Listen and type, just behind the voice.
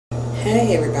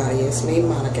Hey everybody, it's me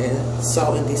Monica.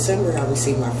 So in December I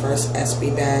received my first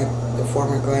Ispy bag, the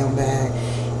former glam bag,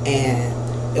 and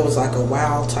it was like a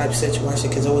wow type situation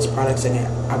because there was products in it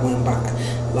I wouldn't buy.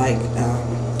 Like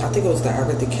I think it was the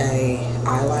Urban Decay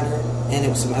eyeliner and it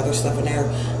was some other stuff in there,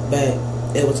 but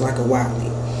it was like a wow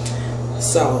me.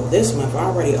 So this month I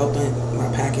already opened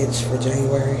my package for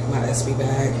January, my Ispy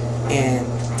bag, and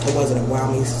it wasn't a wow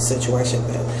me situation,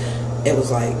 but it was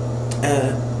like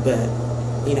but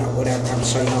you know, whatever, I'm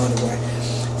sure you know anyway.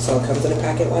 So it comes in a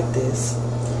packet like this,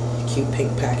 cute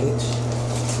pink package.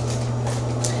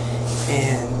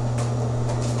 And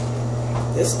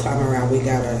this time around we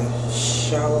got a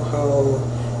Soho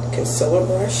concealer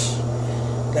brush,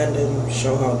 London,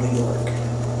 Soho, New York.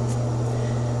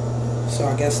 So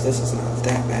I guess this is not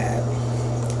that bad.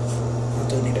 I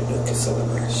do need a new concealer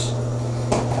brush.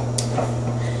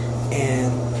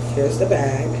 And here's the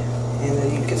bag, and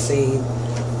then you can see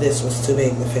this was too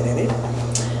big to fit in it.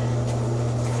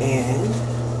 And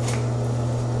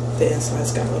the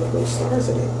inside's got little blue stars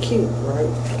in it. Cute, right?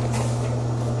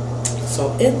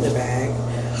 So in the bag,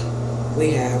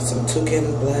 we have some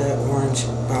Toucan Blood Orange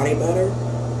body butter.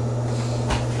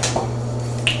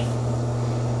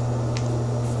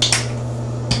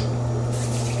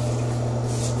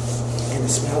 And it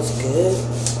smells good.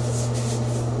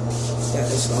 That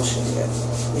is lotion, but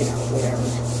you know, whatever.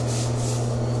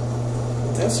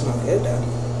 That smells good though.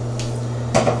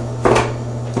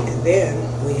 And then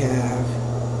we have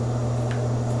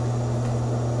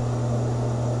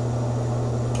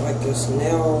like this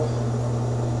nail.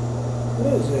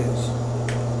 What is this?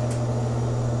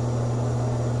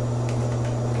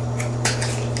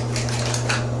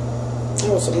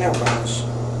 Oh, some nail polish.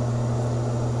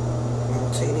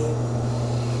 Martini.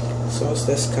 So it's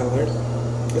this color.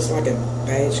 It's like a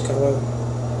beige color.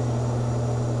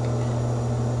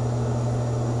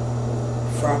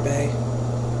 Frappe.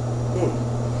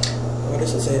 Well,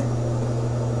 this is it.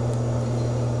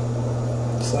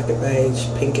 It's like a beige,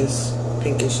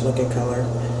 pinkish looking color.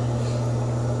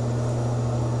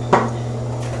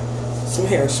 Some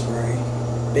hairspray.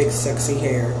 Big sexy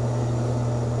hair.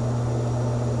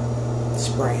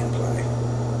 Spray and play.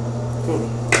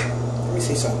 Let me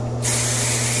see something.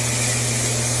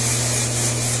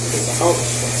 It's a hose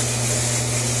spray.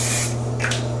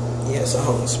 Yeah, it's a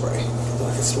hose spray.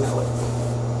 I can smell it.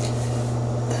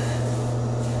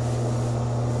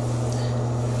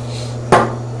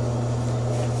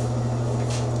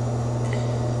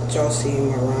 Josie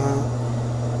Maran,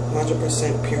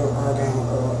 100% pure argan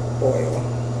oil.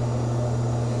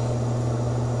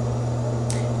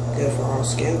 Good for all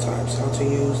skin types. How to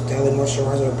use: daily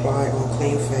moisturizer apply on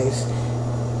clean face.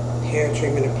 Hair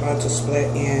treatment applied to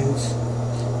split ends.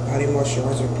 Body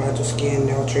moisturizer applied to skin.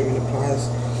 Nail treatment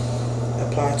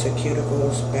applied to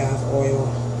cuticles. Bath oil.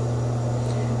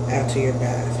 Add to your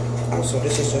bath. Oh, so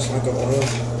this is just like an oil.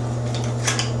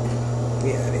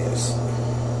 Yeah, it is.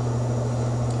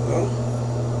 Well,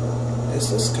 this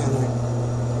is kind of,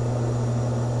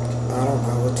 I don't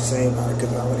know what to say about it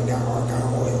because I already got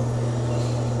argan oil.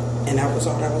 And that was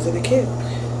all that was in the kit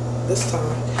this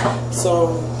time.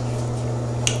 So,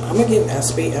 I'm going to give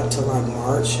Ispy up to like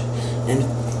March. And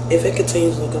if it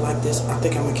continues looking like this, I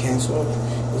think I'm going to cancel it.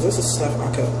 Because this is stuff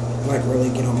I could like really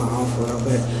get on my own for real.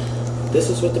 But this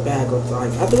is what the bag looks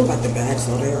like. I do like the bags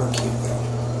though. They are cute though.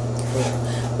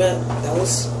 But that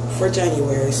was for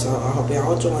January, so I hope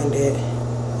y'all joined it.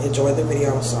 Enjoy the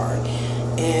video. Sorry,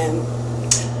 and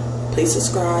please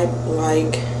subscribe,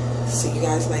 like. See you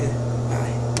guys later.